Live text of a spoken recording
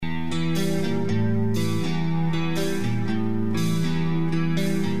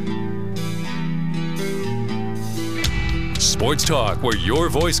sports talk where your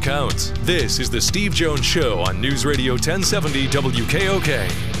voice counts. This is the Steve Jones Show on News Radio 1070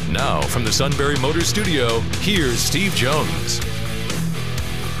 WKOK. Now, from the Sunbury Motors Studio, here's Steve Jones.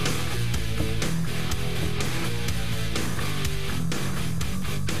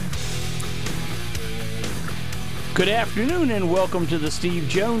 Good afternoon and welcome to the Steve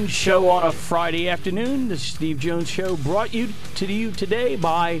Jones Show on a Friday afternoon. The Steve Jones Show brought to you today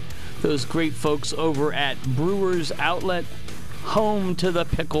by those great folks over at Brewers Outlet, home to the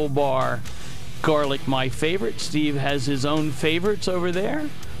pickle bar. Garlic, my favorite. Steve has his own favorites over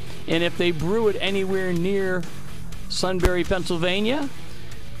there. And if they brew it anywhere near Sunbury, Pennsylvania,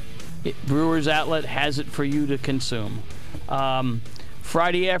 Brewers Outlet has it for you to consume.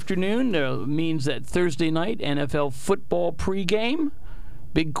 Friday afternoon means that Thursday night, NFL football pregame.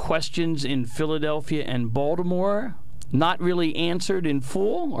 Big questions in Philadelphia and Baltimore. Not really answered in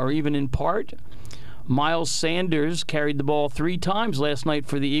full or even in part. Miles Sanders carried the ball 3 times last night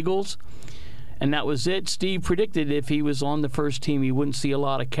for the Eagles, and that was it. Steve predicted if he was on the first team, he wouldn't see a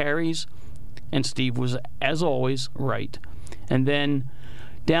lot of carries, and Steve was, as always, right. And then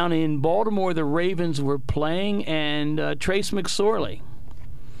down in Baltimore, the Ravens were playing, and Trace McSorley,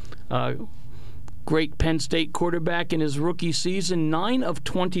 great Penn State quarterback in his rookie season, 9 of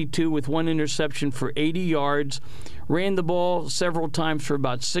 22 with 1 interception for 80 yards, ran the ball several times for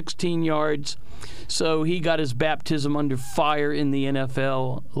about 16 yards. So he got his baptism under fire in the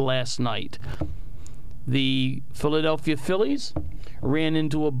NFL last night. The Philadelphia Phillies ran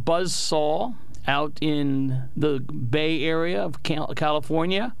into a buzzsaw out in the Bay Area of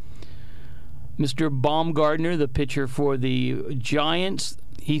California. Mr. Baumgartner, the pitcher for the Giants,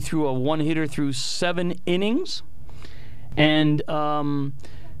 he threw a one-hitter through 7 innings, and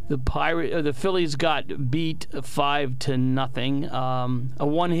the Phillies got beat 5-0. A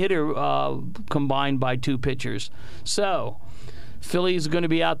one-hitter combined by 2 pitchers. So, Phillies are going to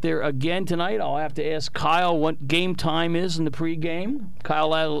be out there again tonight. I'll have to ask Kyle what game time is in the pregame.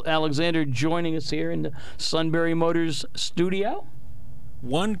 Kyle Alexander joining us here in the Sunbury Motors studio.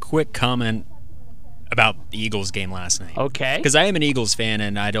 One quick comment about the Eagles game last night. Okay. Because I am an Eagles fan,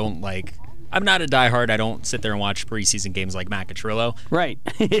 and I'm not a diehard. I don't sit there and watch preseason games like Matt Catrillo. Right.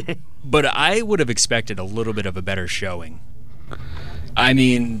 But I would have expected a little bit of a better showing. I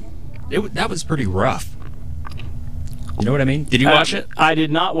mean, that was pretty rough. You know what I mean? Did you watch it? I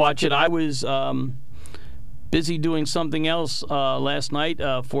did not watch it. I was busy doing something else last night,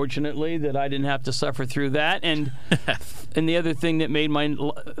 fortunately, that I didn't have to suffer through that. And and the other thing that made my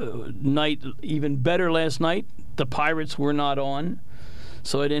night even better last night, the Pirates were not on,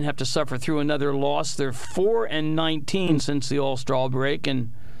 so I didn't have to suffer through another loss. They're 4-19 since the All-Star break,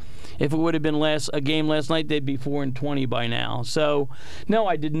 and if it would have been a game last night, they'd be 4-20 by now. So, no,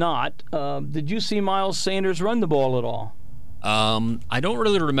 I did not. Did you see Miles Sanders run the ball at all? I don't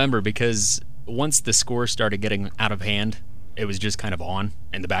really remember because once the score started getting out of hand, it was just kind of on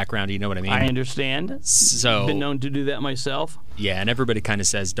in the background. You know what I mean? I understand. So, been known to do that myself. Yeah, and everybody kind of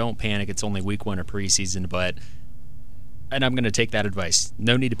says, don't panic. It's only week 1 of preseason, and I'm going to take that advice.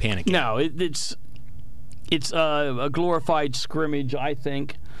 No need to panic. No, it's a glorified scrimmage, I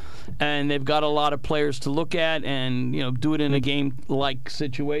think. And they've got a lot of players to look at and, do it in a game-like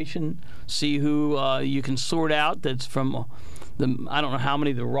situation. See who you can sort out that's from I don't know how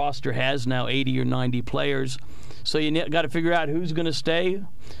many the roster has now, 80 or 90 players. So you got to figure out who's going to stay,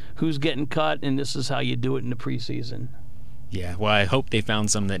 who's getting cut, and this is how you do it in the preseason. Yeah, well, I hope they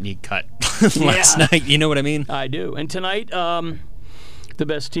found some that need cut last night. You know what I mean? I do. And tonight, the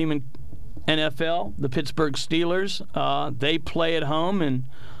best team in NFL, the Pittsburgh Steelers, they play at home in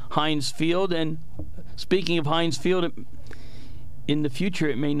Heinz Field. And speaking of Heinz Field, in the future,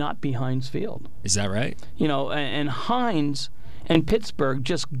 it may not be Heinz Field. Is that right? And Heinz and Pittsburgh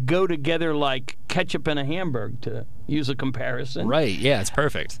just go together like ketchup and a Hamburg, to use a comparison. Right, yeah, it's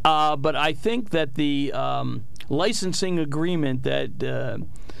perfect. But I think that the licensing agreement that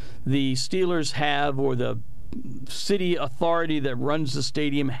the Steelers have, or the city authority that runs the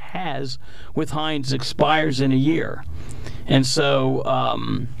stadium has with Heinz, expires in a year. And so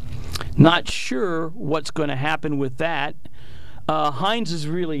not sure what's going to happen with that. Heinz is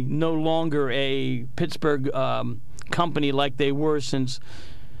really no longer a Pittsburgh company like they were since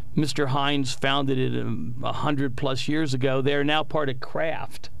Mr. Heinz founded it 100-plus years ago. They're now part of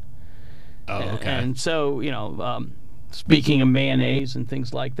Kraft. Oh, okay. And so, speaking of mayonnaise and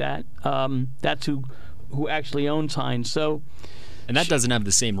things like that, that's who actually owns Heinz. So, and that doesn't have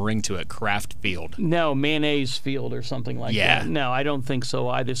the same ring to it, Kraft Field. No, Mayonnaise Field or something like that. No, I don't think so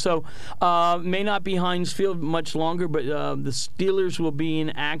either. So, may not be Heinz Field much longer, but the Steelers will be in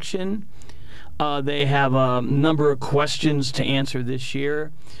action They have a number of questions to answer this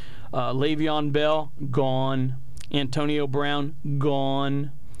year. Le'Veon Bell, gone. Antonio Brown,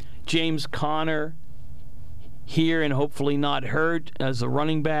 gone. James Conner, here and hopefully not hurt as a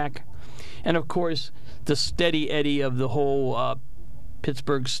running back. And, of course, the steady Eddie of the whole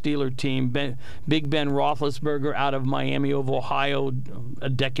Pittsburgh Steelers team, Big Ben Roethlisberger out of Miami of Ohio a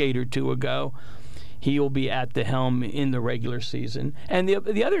decade or two ago. He will be at the helm in the regular season. And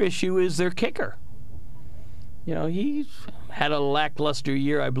the other issue is their kicker. You know, he's had a lackluster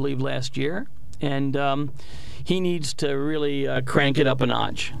year, I believe, last year. And he needs to really crank it up a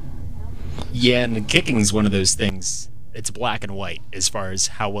notch. Yeah, and kicking is one of those things. It's black and white as far as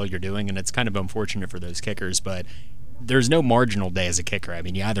how well you're doing, and it's kind of unfortunate for those kickers, but there's no marginal day as a kicker. I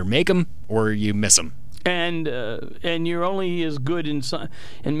mean, you either make them or you miss them. And you're only as good in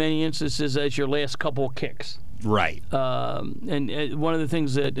many instances as your last couple of kicks. Right. And one of the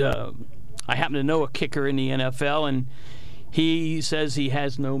things that I happen to know a kicker in the NFL, and he says he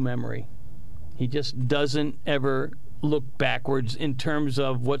has no memory. He just doesn't ever look backwards in terms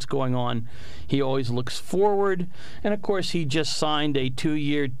of what's going on. He always looks forward. And, of course, he just signed a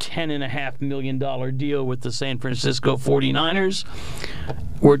 2-year, $10.5 million deal with the San Francisco 49ers.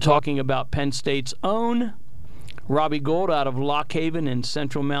 We're talking about Penn State's own Robbie Gould out of Lock Haven and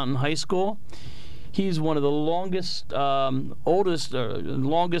Central Mountain High School. He's one of the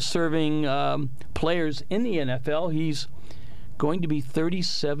longest-serving players in the NFL. He's going to be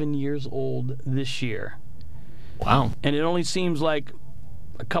 37 years old this year. Wow. And it only seems like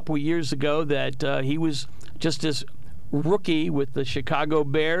a couple of years ago that he was just this rookie with the Chicago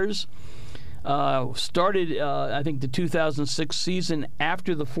Bears. Started, I think, the 2006 season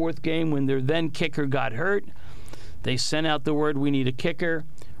after the fourth game when their then kicker got hurt. They sent out the word, we need a kicker.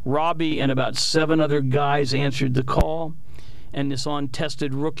 Robbie and about 7 other guys answered the call. And this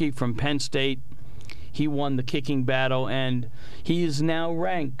untested rookie from Penn State, he won the kicking battle. And he is now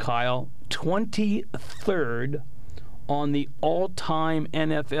ranked, Kyle, 23rd on the all-time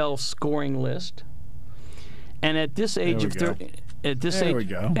NFL scoring list. And at this age of 30, at this there age, we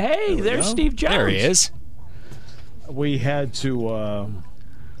go. Hey, there's Steve Jones. There he is. We had to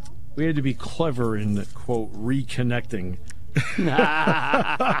be clever in, quote, reconnecting. In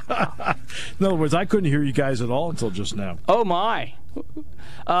other words, I couldn't hear you guys at all until just now. Oh my!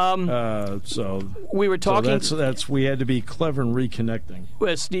 So we were talking. So that's we had to be clever in reconnecting.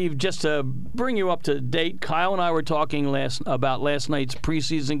 Well, Steve, just to bring you up to date, Kyle and I were talking about last night's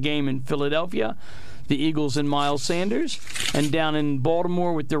preseason game in Philadelphia, the Eagles and Miles Sanders, and down in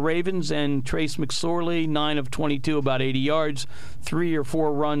Baltimore with the Ravens and Trace McSorley, 9 of 22, about 80 yards, 3 or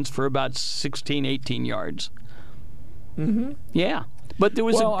 4 runs for about 16, 18 yards. Mm-hmm. Yeah. But there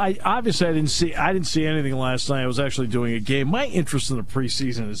was I didn't see anything last night. I was actually doing a game. My interest in the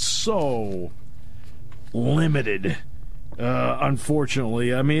preseason is so limited,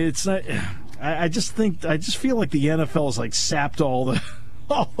 unfortunately. I mean, it's not. I just feel like the NFL has like sapped all the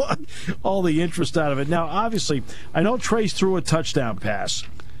interest out of it. Now, obviously, I know Trace threw a touchdown pass,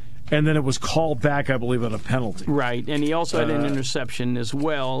 and then it was called back, I believe, on a penalty. Right, and he also had an interception as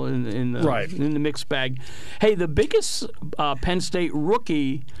well in the mixed bag. Hey, the biggest Penn State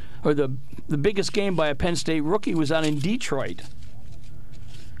rookie, or the biggest game by a Penn State rookie was out in Detroit.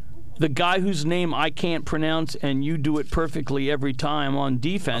 The guy whose name I can't pronounce, and you do it perfectly every time on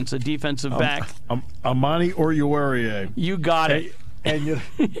defense, a defensive back. Amani Oruwariye. You got it. And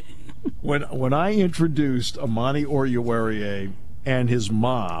when I introduced Amani Oruwariye and his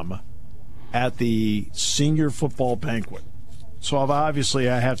mom at the senior football banquet. So obviously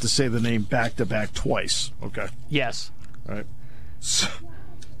I have to say the name back-to-back twice, okay? Yes. All right. So,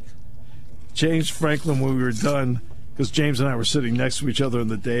 James Franklin, when we were done, because James and I were sitting next to each other in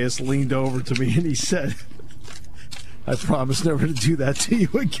the dais, leaned over to me and he said, I promise never to do that to you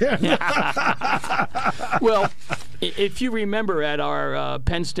again. Well, if you remember at our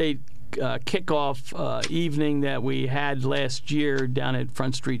Penn State kickoff evening that we had last year down at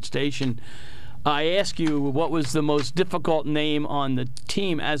Front Street Station, I asked you what was the most difficult name on the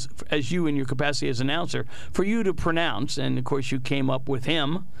team as you in your capacity as announcer for you to pronounce, and of course you came up with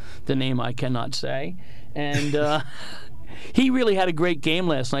him, the name I cannot say, and he really had a great game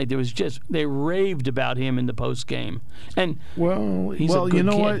last night. They raved about him in the post game, and he's a good you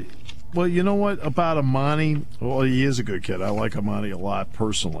know kid. what? Well, you know what about Amani? Well, he is a good kid. I like Amani a lot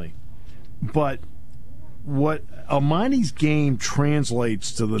personally. But what Amani's game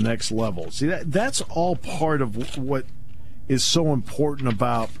translates to the next level. See, that's all part of what is so important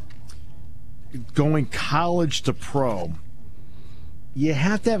about going college to pro. You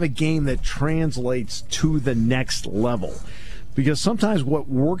have to have a game that translates to the next level. because sometimes what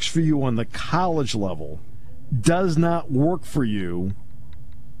works for you on the college level does not work for you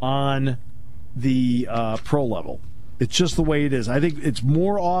on the pro level. It's just the way it is. I think it's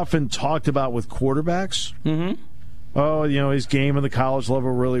more often talked about with quarterbacks. Mm-hmm. Oh, his game on the college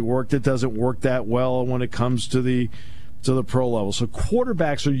level really worked. It doesn't work that well when it comes to the pro level. So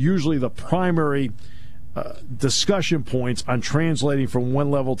quarterbacks are usually the primary discussion points on translating from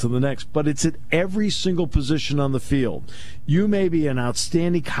one level to the next, but it's at every single position on the field. You may be an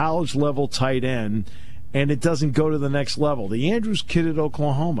outstanding college level tight end, and it doesn't go to the next level. The Andrews kid at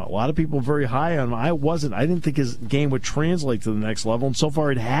Oklahoma, a lot of people very high on him. I wasn't. I didn't think his game would translate to the next level, and so far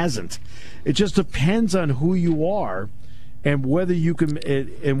it hasn't. It just depends on who you are and whether you can,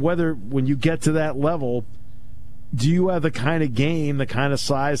 and whether when you get to that level, do you have the kind of game, the kind of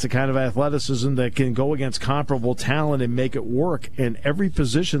size, the kind of athleticism that can go against comparable talent and make it work? And every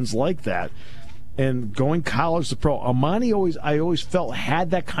position's like that. And going college to pro, Amani I always felt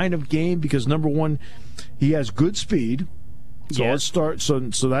had that kind of game because, number one, he has good speed. So let's start. So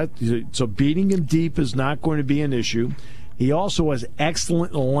beating him deep is not going to be an issue. He also has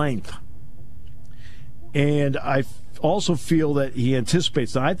excellent length. And I also feel that he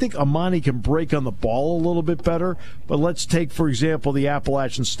anticipates. Now, I think Amani can break on the ball a little bit better, but let's take, for example, the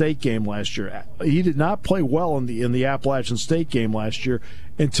Appalachian State game last year. He did not play well in the Appalachian State game last year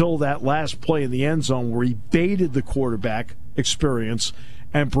until that last play in the end zone where he baited the quarterback experience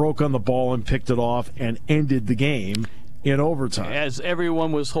and broke on the ball and picked it off and ended the game in overtime. As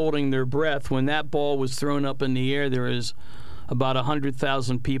everyone was holding their breath, when that ball was thrown up in the air, there was about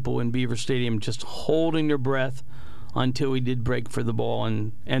 100,000 people in Beaver Stadium just holding their breath until he did break for the ball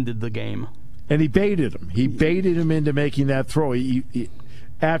and ended the game. And he baited him. He baited him into making that throw.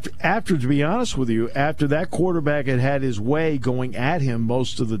 After, to be honest with you, after that quarterback had his way going at him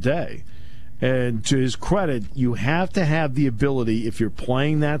most of the day, and to his credit, you have to have the ability, if you're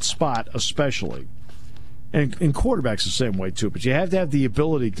playing that spot especially, and quarterbacks the same way too, but you have to have the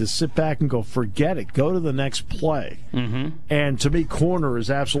ability to sit back and go, forget it, go to the next play. Mm-hmm. And to me, corner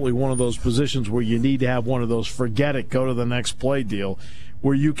is absolutely one of those positions where you need to have one of those forget it, go to the next play deal,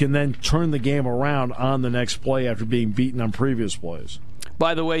 where you can then turn the game around on the next play after being beaten on previous plays.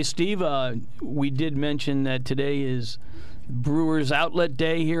 By the way, Steve, we did mention that today is Brewers Outlet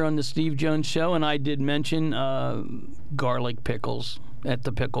Day here on the Steve Jones Show, and I did mention garlic pickles at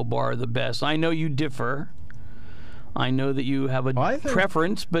the pickle bar are the best. I know you differ. I know that you have a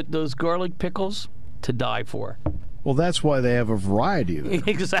preference, but those garlic pickles, to die for. Well, that's why they have a variety of them.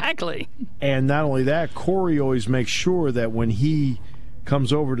 Exactly. And not only that, Corey always makes sure that when he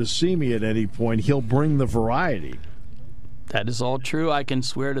comes over to see me at any point, he'll bring the variety. That is all true. I can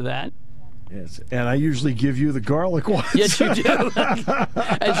swear to that. Yes, and I usually give you the garlic ones. Yes, you do.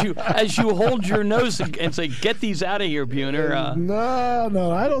 as you hold your nose and say, "Get these out of here, Buhner."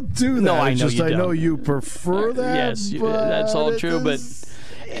 No, I don't do that. No, I know you don't. I know you prefer that. Yes, that's all true. But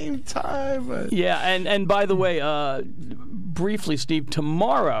same time, yeah, and by the way, briefly, Steve,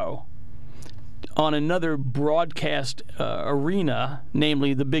 tomorrow on another broadcast arena,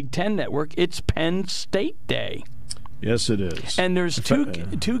 namely the Big Ten Network, it's Penn State Day. Yes, it is. And there's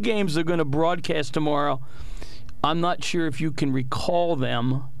two games they're going to broadcast tomorrow. I'm not sure if you can recall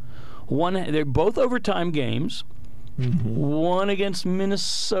them. They're both overtime games. Mm-hmm. One against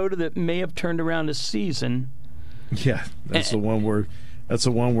Minnesota that may have turned around a season. Yeah, that's the one where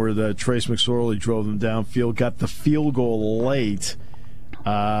the Trace McSorley drove them downfield, got the field goal late.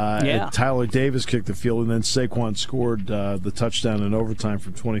 Tyler Davis kicked the field, and then Saquon scored the touchdown in overtime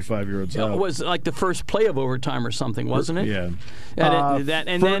from 25 yards out. It was like the first play of overtime or something, wasn't it? Yeah.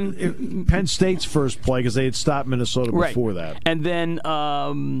 Then Penn State's first play, because they had stopped Minnesota before that. And then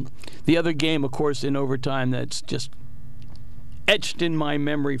the other game, of course, in overtime that's just etched in my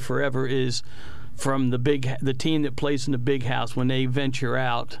memory forever is from the team that plays in the Big House. When they venture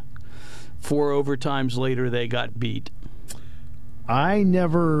out, 4 overtimes later, they got beat. I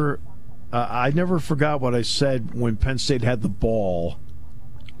never forgot what I said when Penn State had the ball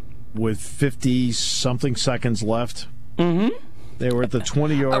with 50-something seconds left. Mm-hmm. They were at the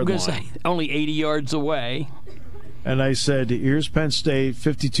 20-yard line. I'm going to say only 80 yards away. And I said, here's Penn State,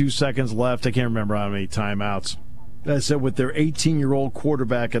 52 seconds left. I can't remember how many timeouts. And I said, with their 18-year-old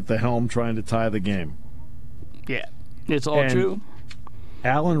quarterback at the helm trying to tie the game. Yeah, it's all true.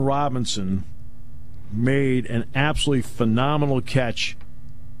 Allen Robinson made an absolutely phenomenal catch.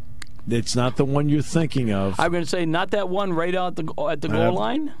 It's not the one you're thinking of. I'm going to say not that one right out at the goal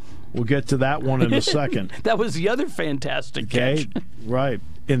line. We'll get to that one in a second. That was the other fantastic catch. Right.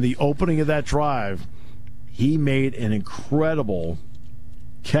 In the opening of that drive, he made an incredible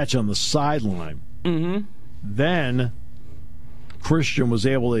catch on the sideline. Mm-hmm. Then Christian was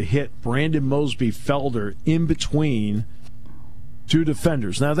able to hit Brandon Mosby Felder in between two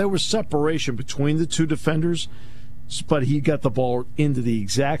defenders. Now, there was separation between the two defenders, but he got the ball into the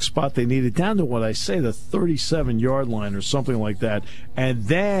exact spot they needed, down to what I say, the 37-yard line or something like that. And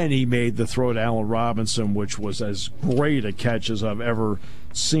then he made the throw to Allen Robinson, which was as great a catch as I've ever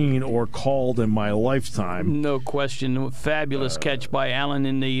seen or called in my lifetime. No question. Fabulous catch by Allen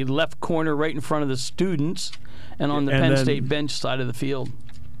in the left corner right in front of the students and on the Penn State bench side of the field.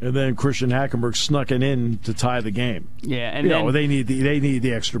 And then Christian Hackenberg snuck it in to tie the game. Yeah, and they need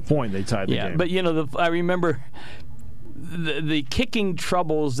the extra point. They tied the game. Yeah, but I remember the kicking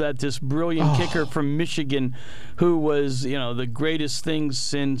troubles that this brilliant kicker from Michigan, who was the greatest thing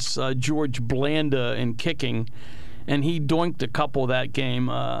since George Blanda in kicking, and he doinked a couple that game.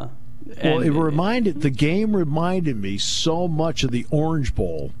 The game reminded me so much of the Orange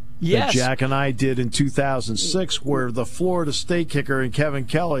Bowl. Yes. That Jack and I did in 2006, where the Florida State kicker and Kevin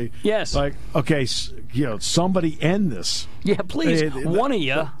Kelly. Yes. Like, okay, somebody end this. Yeah, please, one of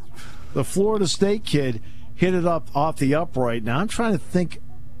you. The Florida State kid hit it up off the upright. Now I'm trying to think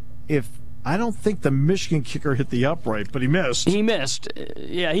I don't think the Michigan kicker hit the upright, but he missed. He missed.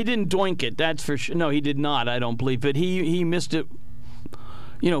 Yeah, he didn't doink it. That's for sure. No, he did not. I don't believe it. He missed it.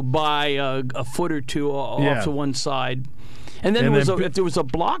 By a foot or two off to one side. And then there was a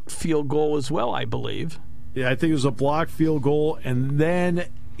blocked field goal as well, I believe. Yeah, I think it was a blocked field goal. And then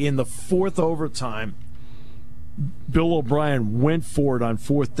in the fourth overtime, Bill O'Brien went for it on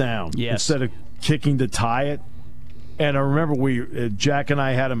fourth down instead of kicking to tie it. And I remember Jack and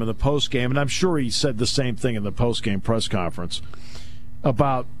I had him in the postgame, and I'm sure he said the same thing in the postgame press conference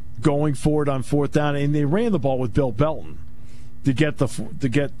about going for it on fourth down. And they ran the ball with Bill Belton to get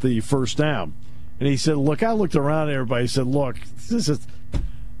the first down. And he said, look, I looked around at everybody and said, look,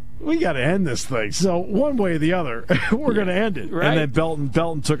 we got to end this thing. So one way or the other, we're going to end it. Right. And then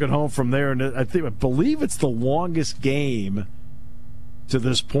Belton took it home from there. And I believe it's the longest game to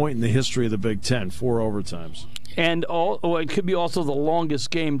this point in the history of the Big Ten, 4 overtimes. And it could be also the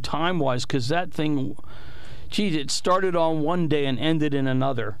longest game time-wise, because that thing, it started on one day and ended in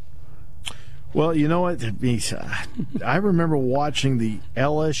another. Well, you know what? I remember watching the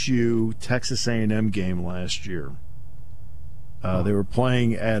LSU Texas A&M game last year. They were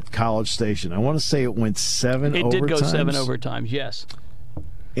playing at College Station. I want to say it went 7 overtimes. It did go 7 overtimes, yes.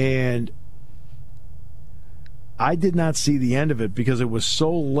 And I did not see the end of it because it was so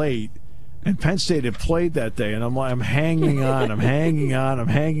late, and Penn State had played that day, and I'm hanging on, I'm hanging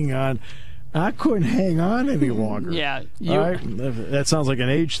on. I couldn't hang on any longer. Yeah, all right? That sounds like an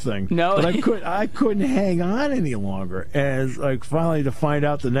age thing. No, but I couldn't hang on any longer. And finally, to find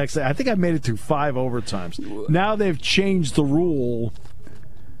out the next day, I think I made it through 5 overtimes. Now they've changed the rule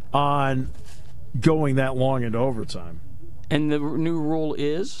on going that long into overtime. And the new rule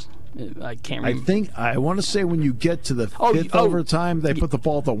is. I can't remember. I want to say when you get to the fifth overtime, they put the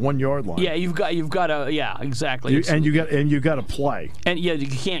ball at the 1 yard line. Yeah, you've got to exactly. You got to play. And you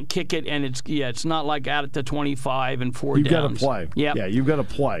can't kick it, and it's not like out at the 25 and 4 you've downs. You've got to play. Yep. Yeah, you've got to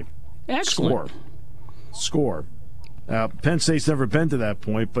play. Excellent. Score. Penn State's never been to that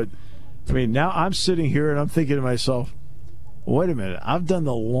point, but now I'm sitting here and I'm thinking to myself, wait a minute, I've done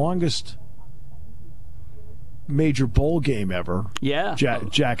the longest major bowl game ever. Yeah.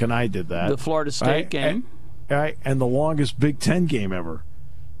 Jack and I did that. The Florida State game. All right, and the longest Big Ten game ever.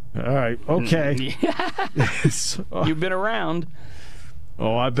 All right, okay. You've been around.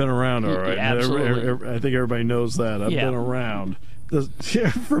 Oh, I've been around, all right. Yeah, absolutely. I think everybody knows that. I've been around.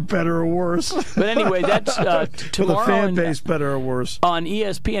 For better or worse. But anyway, that's tomorrow. For the fan base, better or worse. On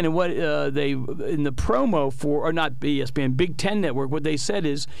ESPN, and what they in the promo for, or not ESPN, Big Ten Network, what they said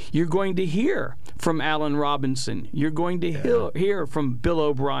is you're going to hear from Allen Robinson. You're going to hear from Bill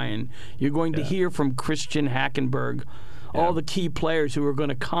O'Brien. You're going to hear from Christian Hackenberg. All the key players who are going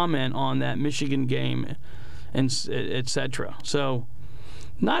to comment on that Michigan game, and et cetera. So,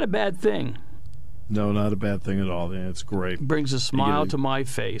 not a bad thing. No, not a bad thing at all. Yeah, it's great. Brings a smile to my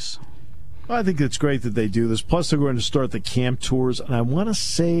face. I think it's great that they do this. Plus, they're going to start the camp tours. And I want to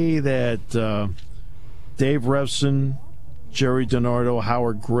say that Dave Revson, Jerry DiNardo,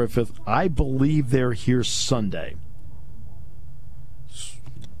 Howard Griffith, I believe they're here Sunday.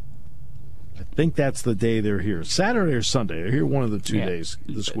 I think that's the day they're here. Saturday or Sunday. They're here one of the 2 days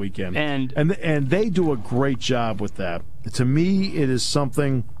this weekend. And they do a great job with that. To me, it is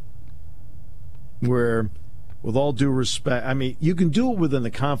something where, with all due respect, you can do it within the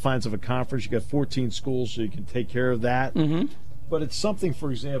confines of a conference. You got 14 schools, so you can take care of that. Mm-hmm. But it's something,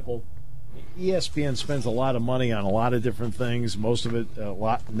 for example, ESPN spends a lot of money on a lot of different things. Most of it,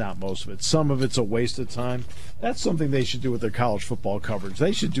 not most of it. Some of it's a waste of time. That's something they should do with their college football coverage.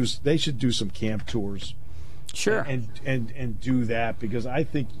 They should do some camp tours. Sure. And do that, because I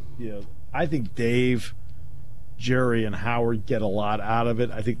think Dave, Jerry, and Howard get a lot out of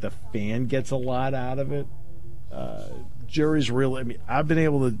it. I think the fan gets a lot out of it. Jerry's really, I mean, I've been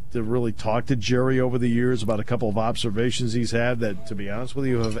able to really talk to Jerry over the years about a couple of observations he's had that, to be honest with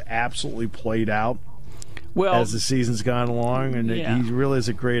you, have absolutely played out as the season's gone along, and he really has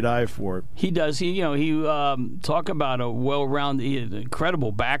a great eye for it. He does. He talk about a well-rounded,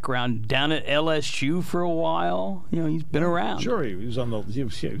 incredible background down at LSU for a while. He's been around. Sure, he was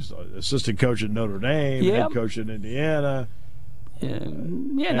assistant coach at Notre Dame, head coach at Indiana.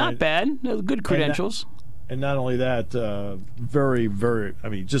 Not bad. Good credentials. And not only that, very, very,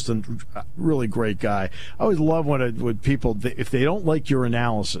 just a really great guy. I always love when people, if they don't like your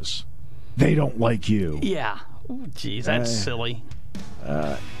analysis, they don't like you. Yeah. Geez, that's silly.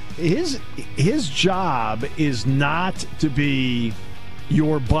 His job is not to be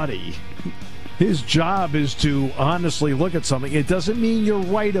your buddy. His job is to honestly look at something. It doesn't mean you're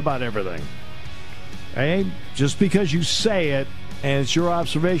right about everything. Okay? Just because you say it and it's your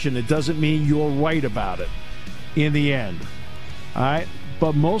observation, it doesn't mean you're right about it in the end. All right?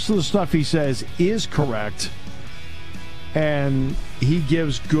 But most of the stuff he says is correct, and he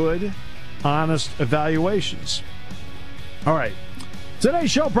gives good, honest evaluations. All right.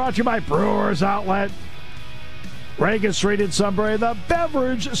 Today's show brought to you by Brewers Outlet, Reagan Street in Sunbury, the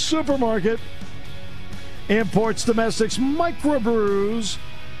beverage supermarket. Imports, domestics, microbrews.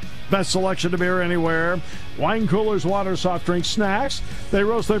 Best selection of beer anywhere. Wine coolers, water, soft drinks, snacks. They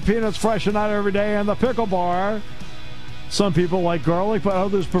roast their peanuts fresh and out every day. And the pickle bar. Some people like garlic, but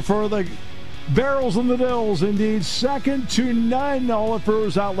others prefer the barrels and the dills. Indeed, second to none. All at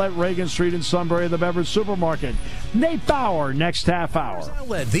Brewers Outlet, Reagan Street in Sunbury, the beverage supermarket. Nate Bauer, next half hour.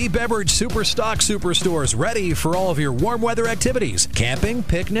 Outlet, the beverage superstock superstores, ready for all of your warm weather activities. Camping,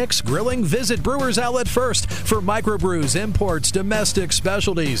 picnics, grilling. Visit Brewers Outlet first for microbrews, imports, domestic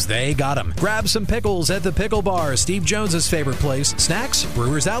specialties. They got them. Grab some pickles at the Pickle Bar, Steve Jones's favorite place. Snacks,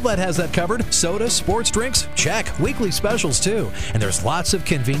 Brewers Outlet has that covered. Soda, sports drinks, check. Weekly specials too. And there's lots of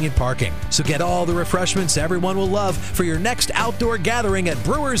convenient parking. So get all the refreshments everyone will love for your next outdoor gathering at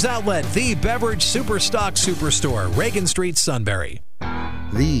Brewers Outlet, the beverage superstock superstore, Reagan Street, Sunbury.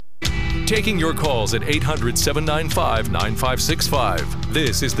 Taking your calls at 800-795-9565.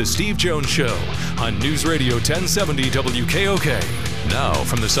 This is the Steve Jones Show on News Radio 1070 WKOK. Now,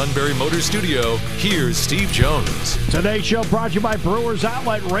 from the Sunbury Motors Studio, here's Steve Jones. Today's show brought to you by Brewers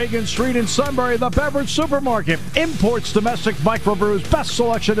Outlet, Reagan Street in Sunbury, the beverage supermarket. Imports, domestic microbrews, best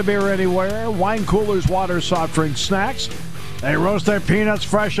selection of beer anywhere. Wine coolers, water, soft drinks, snacks. They roast their peanuts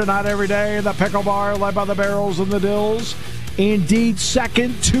fresh and out every day. The Pickle Bar, led by the barrels and the dills. Indeed,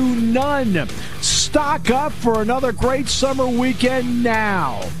 second to none. Stock up for another great summer weekend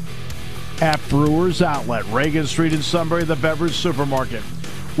now at Brewers Outlet, Reagan Street in Sunbury, the beverage supermarket.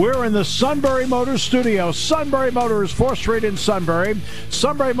 We're in the Sunbury Motors studio. Sunbury Motors, 4th Street in Sunbury.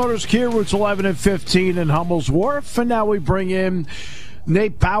 Sunbury Motors Kia, routes 11 and 15 in Hummel's Wharf. And now we bring in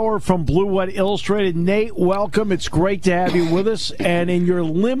Nate Bauer from Blue White Illustrated. Nate, welcome. It's great to have you with us. And in your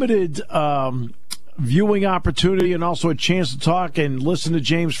limited viewing opportunity and also a chance to talk and listen to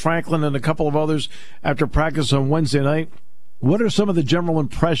James Franklin and a couple of others after practice on Wednesday night, what are some of the general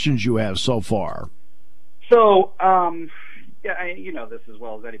impressions you have so far? So, you know this as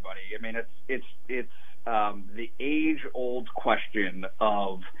well as anybody. I mean, it's the age-old question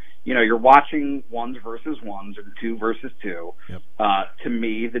of, you're watching ones versus ones or two versus two. Yep. To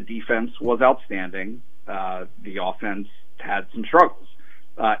me, the defense was outstanding. The offense had some struggles,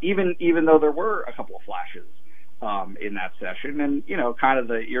 even though there were a couple of flashes in that session. And, kind of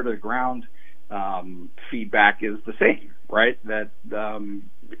the ear to the ground feedback is the same, right? That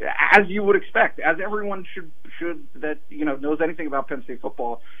as you would expect, as everyone should that knows anything about Penn State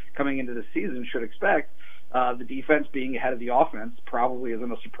football coming into the season should expect, the defense being ahead of the offense probably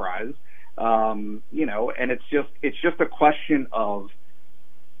isn't a surprise. And it's just a question of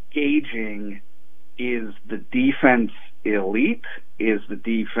gauging: is the defense elite? Is the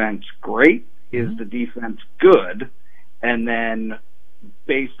defense great? Is the defense good? And then,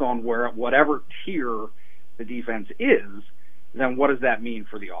 based on whatever tier the defense is, then what does that mean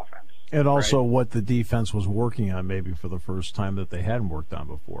for the offense? And also what the defense was working on maybe for the first time that they hadn't worked on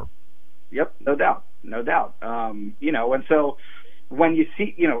before. Yep, no doubt. And so when you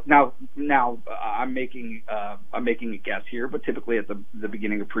see, now I'm making a guess here, but typically at the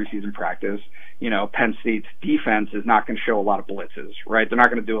beginning of preseason practice, Penn State's defense is not going to show a lot of blitzes, right? They're not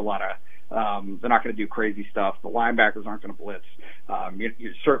going to do a lot They're not going to do crazy stuff. The linebackers aren't going to blitz.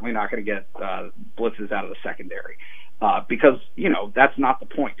 You're certainly not going to get blitzes out of the secondary because, that's not the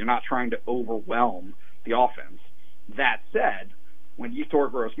point. You're not trying to overwhelm the offense. That said, when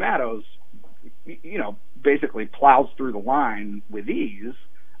Yetur Gross-Matos, basically plows through the line with ease,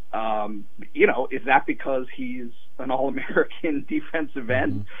 is that because he's an All-American defensive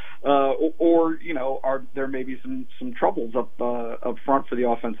end, or are there maybe some troubles up front for the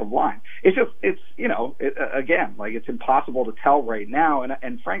offensive line? Again, like, it's impossible to tell right now,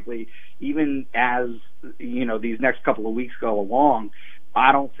 and frankly, even as these next couple of weeks go along,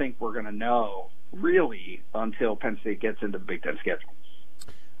 I don't think we're going to know really until Penn State gets into the Big Ten schedule.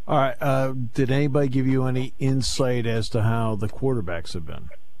 All right. Did anybody give you any insight as to how the quarterbacks have been?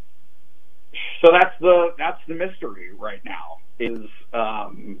 So that's the mystery right now is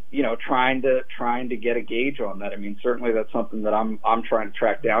trying to get a gauge on that. I mean, certainly that's something that I'm trying to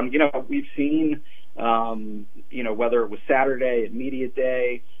track down. We've seen whether it was Saturday at media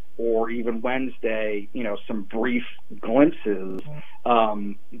day or even Wednesday, some brief glimpses.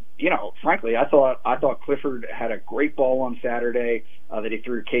 Frankly, I thought Clifford had a great ball on Saturday that he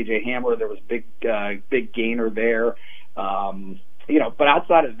threw to KJ Hamler. There was a big gainer there. But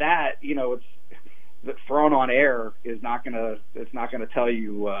outside of that, it's thrown on air is not gonna tell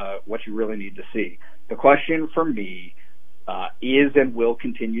you what you really need to see. The question for me is and will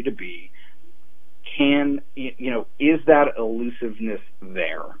continue to be, is that elusiveness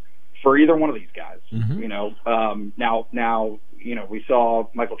there for either one of these guys? Now we saw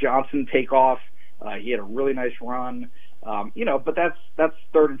Michael Johnson take off. He had a really nice run. But that's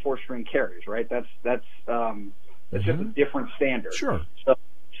third and fourth string carries, right? That's just a different standard. Sure.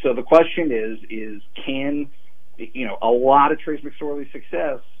 So the question is can a lot of Trace McSorley's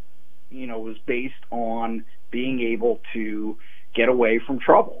success was based on being able to get away from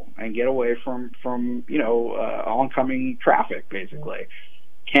trouble and get away from oncoming traffic, basically.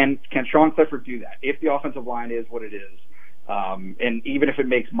 Can Sean Clifford do that if the offensive line is what it is? And even if it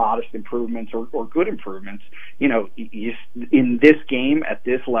makes modest improvements or good improvements, in this game at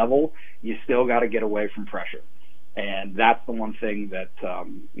this level, you still got to get away from pressure. And that's the one thing that,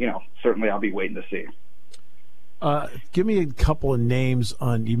 certainly I'll be waiting to see. Give me a couple of names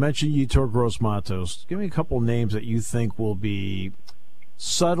you mentioned Yetur Gross-Matos. Give me a couple of names that you think will be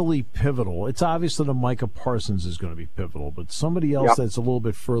subtly pivotal. It's obvious that Micah Parsons is going to be pivotal, but somebody else that's a little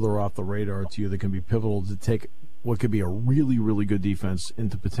bit further off the radar to you that can be pivotal to take what could be a really, really good defense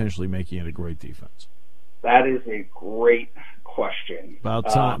into potentially making it a great defense. That is a great question.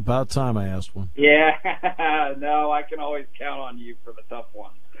 About time I asked one. Yeah, no, I can always count on you for the tough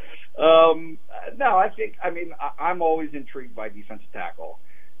ones. I'm always intrigued by defensive tackle.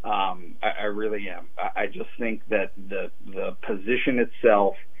 I really am. I just think that the position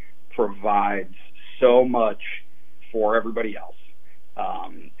itself provides so much for everybody else.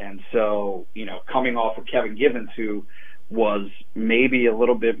 And so, coming off of Kevin Givens, who was maybe a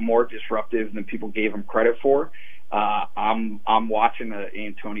little bit more disruptive than people gave him credit for, I'm watching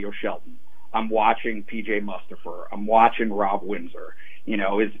Antonio Shelton. I'm watching PJ Mustipher. I'm watching Rob Windsor.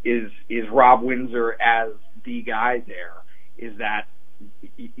 Is Rob Windsor as the guy there? Is that,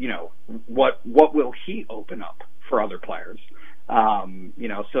 what will he open up for other players?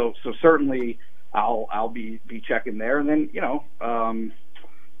 So certainly I'll be checking there. And then,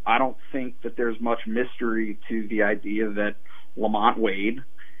 I don't think that there's much mystery to the idea that Lamont Wade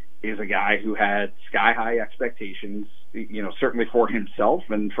is a guy who had sky-high expectations, certainly for himself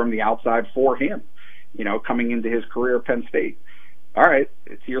and from the outside for him, coming into his career at Penn State. All right,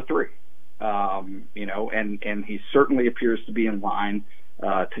 it's year 3, and he certainly appears to be in line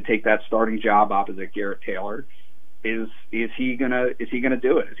to take that starting job opposite Garrett Taylor. Is he gonna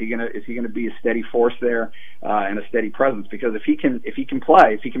do it? Is he gonna be a steady force there and a steady presence? Because if he can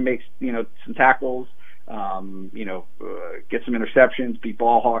play, if he can make some tackles, get some interceptions, be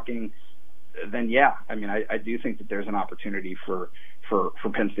ball hawking, then yeah, I do think that there's an opportunity for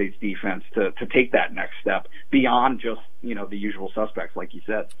Penn State's defense to take that next step beyond just the usual suspects, like you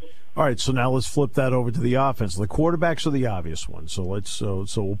said. All right, so now let's flip that over to the offense. The quarterbacks are the obvious one, so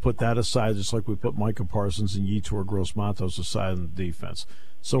we'll put that aside, just like we put Micah Parsons and Yetur Gross-Matos aside in the defense.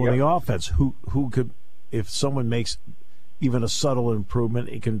 So in the offense, who could, if someone makes even a subtle improvement,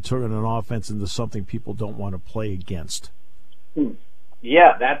 it can turn an offense into something people don't want to play against?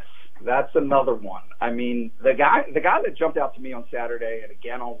 Yeah, that's another one. The guy that jumped out to me on Saturday and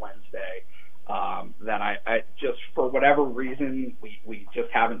again on Wednesday, that I just, for whatever reason, we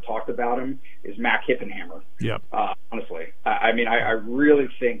just haven't talked about him, is Mac Hippenhammer. Yep. Honestly, I really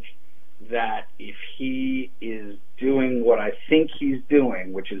think that if he is doing what I think he's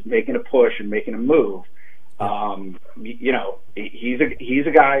doing, which is making a push and making a move, he's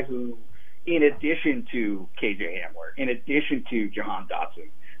a guy who, in addition to KJ Hamler, in addition to Jahan Dotson,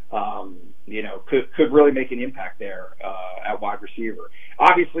 could really make an impact there at wide receiver.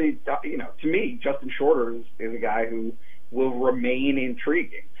 Obviously, to me, Justin Shorter is a guy who will remain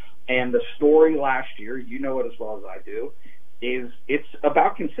intriguing. And the story last year, you know it as well as I do, is it's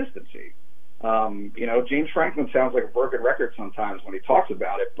about consistency. James Franklin sounds like a broken record sometimes when he talks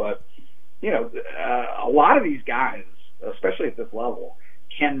about it, but a lot of these guys, especially at this level,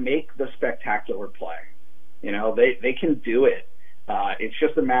 can make the spectacular play. They can do it. It's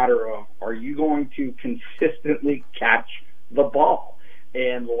just a matter of, are you going to consistently catch the ball?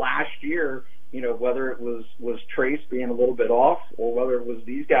 And last year, whether it was Trace being a little bit off or whether it was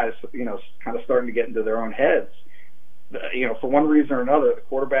these guys, kind of starting to get into their own heads, for one reason or another, the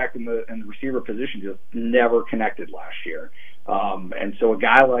quarterback and the receiver position just never connected last year. And so a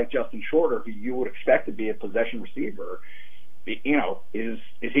guy like Justin Shorter, who you would expect to be a possession receiver, is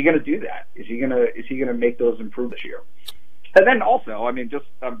he going to do that? Is he going to make those improve this year? And then also,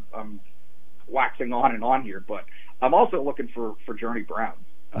 I'm waxing on and on here, but I'm also looking for Journey Brown.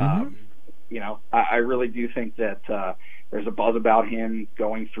 I really do think that there's a buzz about him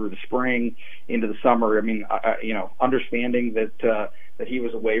going through the spring into the summer. Understanding that he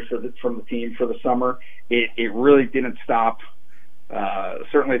was away from the team for the summer, it really didn't stop.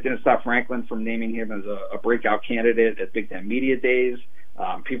 Certainly, it didn't stop Franklin from naming him as a breakout candidate at Big Ten Media Days.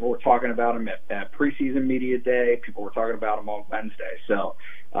 People were talking about him at preseason media day. People were talking about him on Wednesday. So,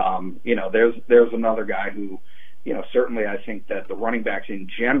 there's another guy who, certainly I think that the running backs in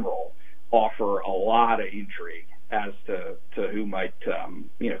general offer a lot of intrigue as to who might, kind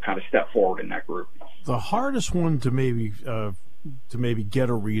of step forward in that group. The hardest one to maybe get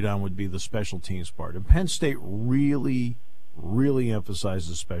a read on would be the special teams part. And Penn State really, really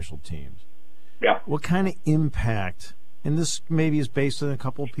emphasizes special teams. Yeah. What kind of impact, and this maybe is based on a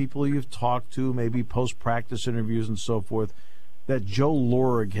couple of people you've talked to, maybe post-practice interviews and so forth, that Joe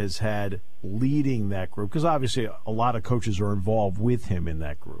Lorig has had leading that group? Because obviously a lot of coaches are involved with him in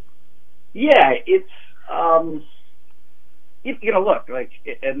that group. Yeah, it's look,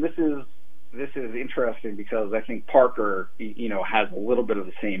 and this is interesting because I think Parker, has a little bit of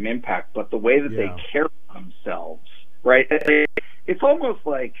the same impact, but the way that they carry themselves, right? It's almost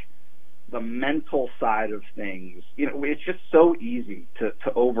like the mental side of things. It's just so easy to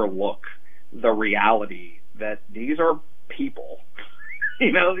overlook the reality that these are people.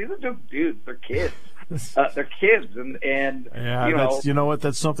 These are just dudes. They're kids. They're kids, and yeah,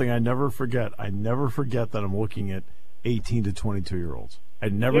 that's something I never forget. I never forget that I'm looking at 18 to 22-year-olds. I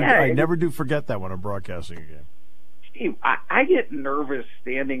never do forget that when I'm broadcasting a game. Steve, I get nervous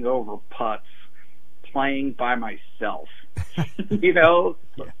standing over putts, playing by myself.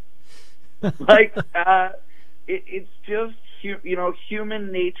 It's just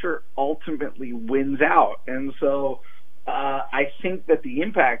human nature ultimately wins out, and so. I think that the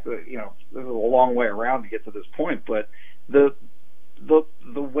impact, this is a long way around to get to this point, but the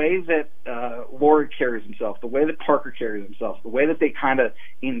way that Lorig carries himself, the way that Parker carries himself, the way that they kind of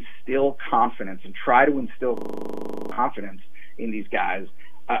instill confidence and try to instill confidence in these guys,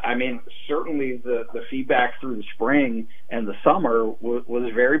 certainly the feedback through the spring and the summer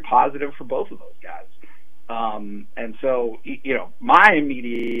was very positive for both of those guys. And so, my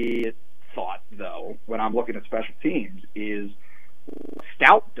immediate thought, though, when I'm looking at special teams, is what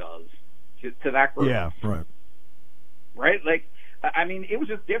Stout does to that group. Yeah, right. Right? It was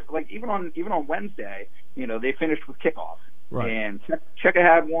just different. Like, even on Wednesday, they finished with kickoff. Right. And Cheka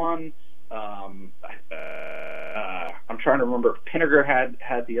had one. I'm trying to remember if Pinniger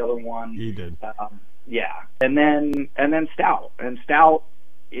had the other one. He did. Yeah. And then Stout. And Stout,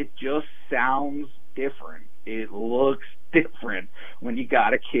 it just sounds different. It looks different when you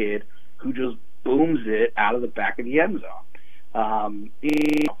got a kid who just booms it out of the back of the end zone.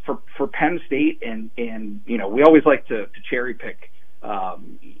 For Penn State, and we always like to cherry pick,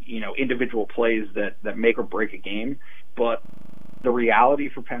 individual plays that make or break a game. But the reality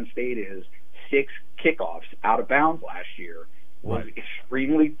for Penn State is 6 kickoffs out of bounds last year was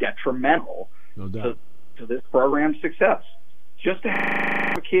extremely detrimental to this program's success. Just to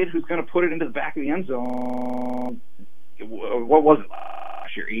have a kid who's going to put it into the back of the end zone, what was it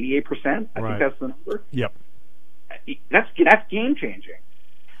last year? 88%? I think that's the number. Yep. That's game changing.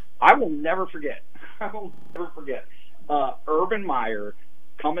 I will never forget. Urban Meyer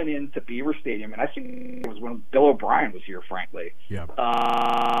coming into Beaver Stadium, and I think it was when Bill O'Brien was here, frankly. Yeah.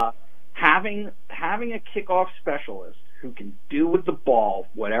 Having a kickoff specialist who can do with the ball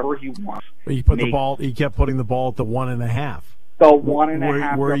whatever he wants. He kept putting the ball at the 1.5. The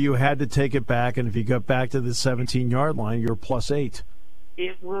 1.5. Where you had to take it back, and if you got back to the 17-yard line, you're +8.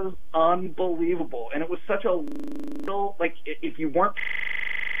 It was unbelievable, and it was such a little, like, if you weren't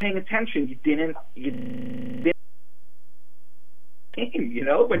paying attention, you didn't you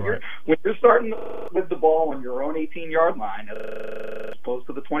know, when you're starting with the ball on your own 18-yard line as opposed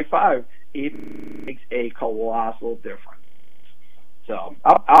to the 25, it makes a colossal difference. So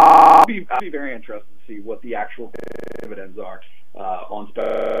I'll be very interested to see what the actual dividends are on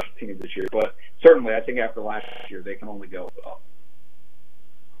special teams this year. But certainly, I think after last year, they can only go up.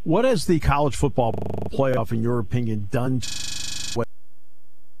 What has the college football playoff, in your opinion, done?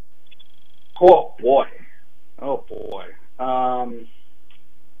 Oh boy.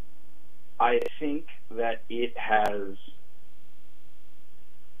 I think that it has.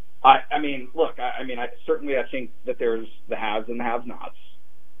 I mean, look. I think that there's the haves and the have-nots,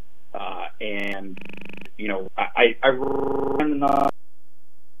 and you know, I run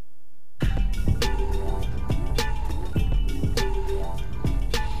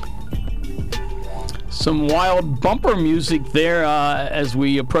Some wild bumper music there as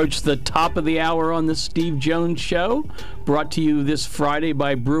we approach the top of the hour on the Steve Jones Show, brought to you this Friday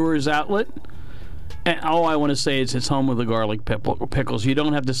by Brewers Outlet. And all I want to say is it's home with the garlic pickles. You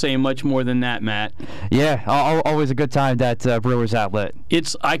don't have to say much more than that, Matt. Yeah, always a good time at Brewers Outlet.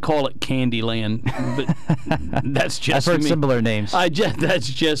 I call it Candyland, but that's just me. I've heard similar names. That's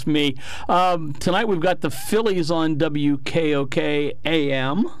just me. Tonight we've got the Phillies on WKOK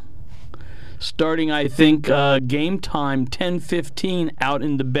AM. Starting, I think, game time 10:15 out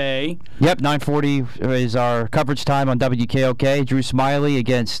in the Bay. Yep, 9:40 is our coverage time on WKOK. Drew Smiley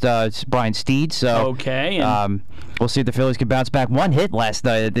against Brian Steed. So okay, we'll see if the Phillies can bounce back. One hit last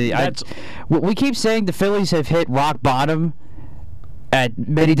night. We keep saying the Phillies have hit rock bottom at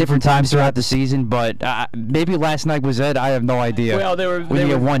many different times throughout the season, but maybe last night was it. I have no idea. Well, they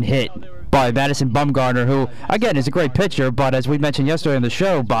were one hit by Madison Bumgarner, who again is a great pitcher, but as we mentioned yesterday on the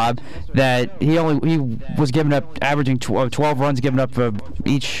show, Bob, that he was giving up, averaging 12 runs given up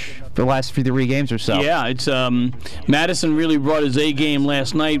each the last 3 games or so. Yeah, it's Madison really brought his A game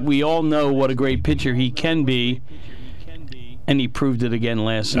last night. We all know what a great pitcher he can be, and he proved it again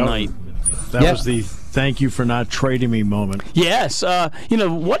last night. That was the thank you for not trading me moment. Yes,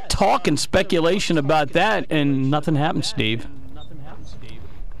 what talk and speculation about that, and nothing happened, Steve.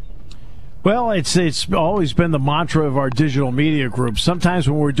 Well, it's always been the mantra of our digital media group. Sometimes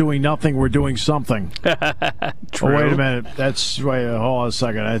when we're doing nothing, we're doing something. True. Oh, wait a minute. Hold on a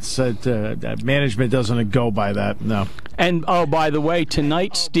second. That management doesn't go by that. No. And, by the way,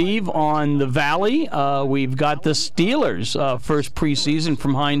 tonight, Steve, on the Valley, we've got the Steelers' first preseason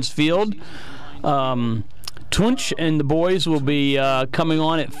from Heinz Field. Tunch and the boys will be coming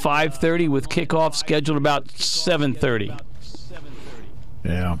on at 5:30 with kickoff scheduled about 7:30.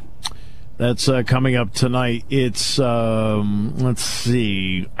 Yeah. That's coming up tonight. It's, let's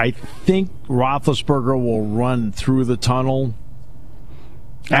see. I think Roethlisberger will run through the tunnel.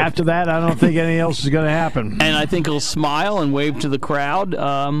 After that, I don't think anything else is going to happen. And I think he'll smile and wave to the crowd.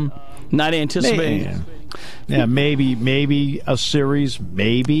 Not anticipating. Yeah, maybe a series,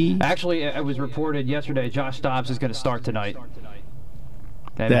 maybe. Actually, it was reported yesterday Josh Dobbs is going to start tonight.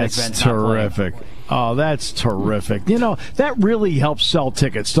 That's terrific. Oh, that's terrific. That really helps sell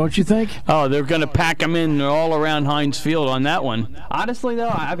tickets, don't you think? Oh, they're going to pack them in all around Heinz Field on that one. Honestly, though,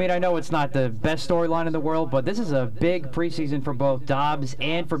 I know it's not the best storyline in the world, but this is a big preseason for both Dobbs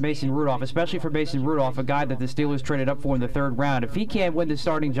and for Mason Rudolph, especially for Mason Rudolph, a guy that the Steelers traded up for in the 3rd round. If he can't win the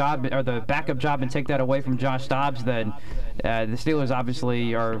starting job or the backup job and take that away from Josh Dobbs, then the Steelers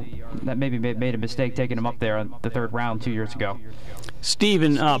obviously maybe made a mistake taking him up there in the 3rd round 2 years ago.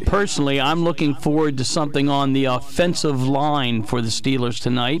 Steven, personally, I'm looking forward to something on the offensive line for the Steelers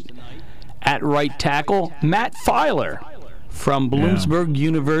tonight. At right tackle, Matt Filer from Bloomsburg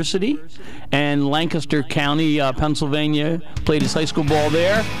University and Lancaster County, Pennsylvania, played his high school ball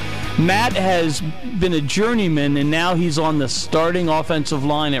there. Matt has been a journeyman, and now he's on the starting offensive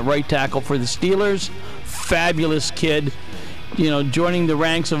line at right tackle for the Steelers. Fabulous kid. Joining the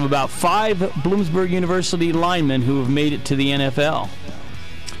ranks of about 5 Bloomsburg University linemen who have made it to the NFL.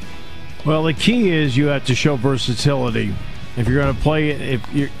 Well, the key is you have to show versatility. If you're going to play,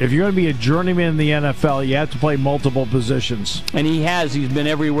 if you're going to be a journeyman in the NFL, you have to play multiple positions. And he has. He's been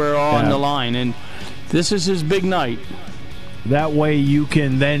everywhere on the line, and this is his big night. That way you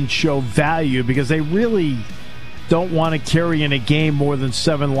can then show value, because they really don't want to carry in a game more than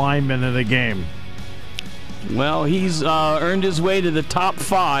 7 linemen in a game. Well, he's earned his way to the top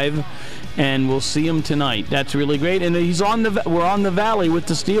 5, and we'll see him tonight. That's really great. And we're on the Valley with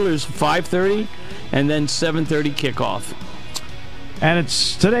the Steelers, 5:30, and then 7:30 kickoff. And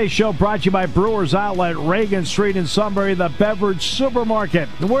it's today's show brought to you by Brewers Outlet, Reagan Street in Sunbury, the beverage supermarket.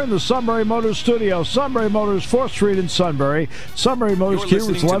 We're in the Sunbury Motors studio. Sunbury Motors, 4th Street in Sunbury. Sunbury Motors, Key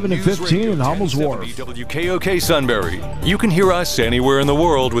 11 and 15 in Hummel's Wharf. WKOK Sunbury. You can hear us anywhere in the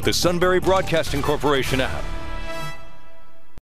world with the Sunbury Broadcasting Corporation app.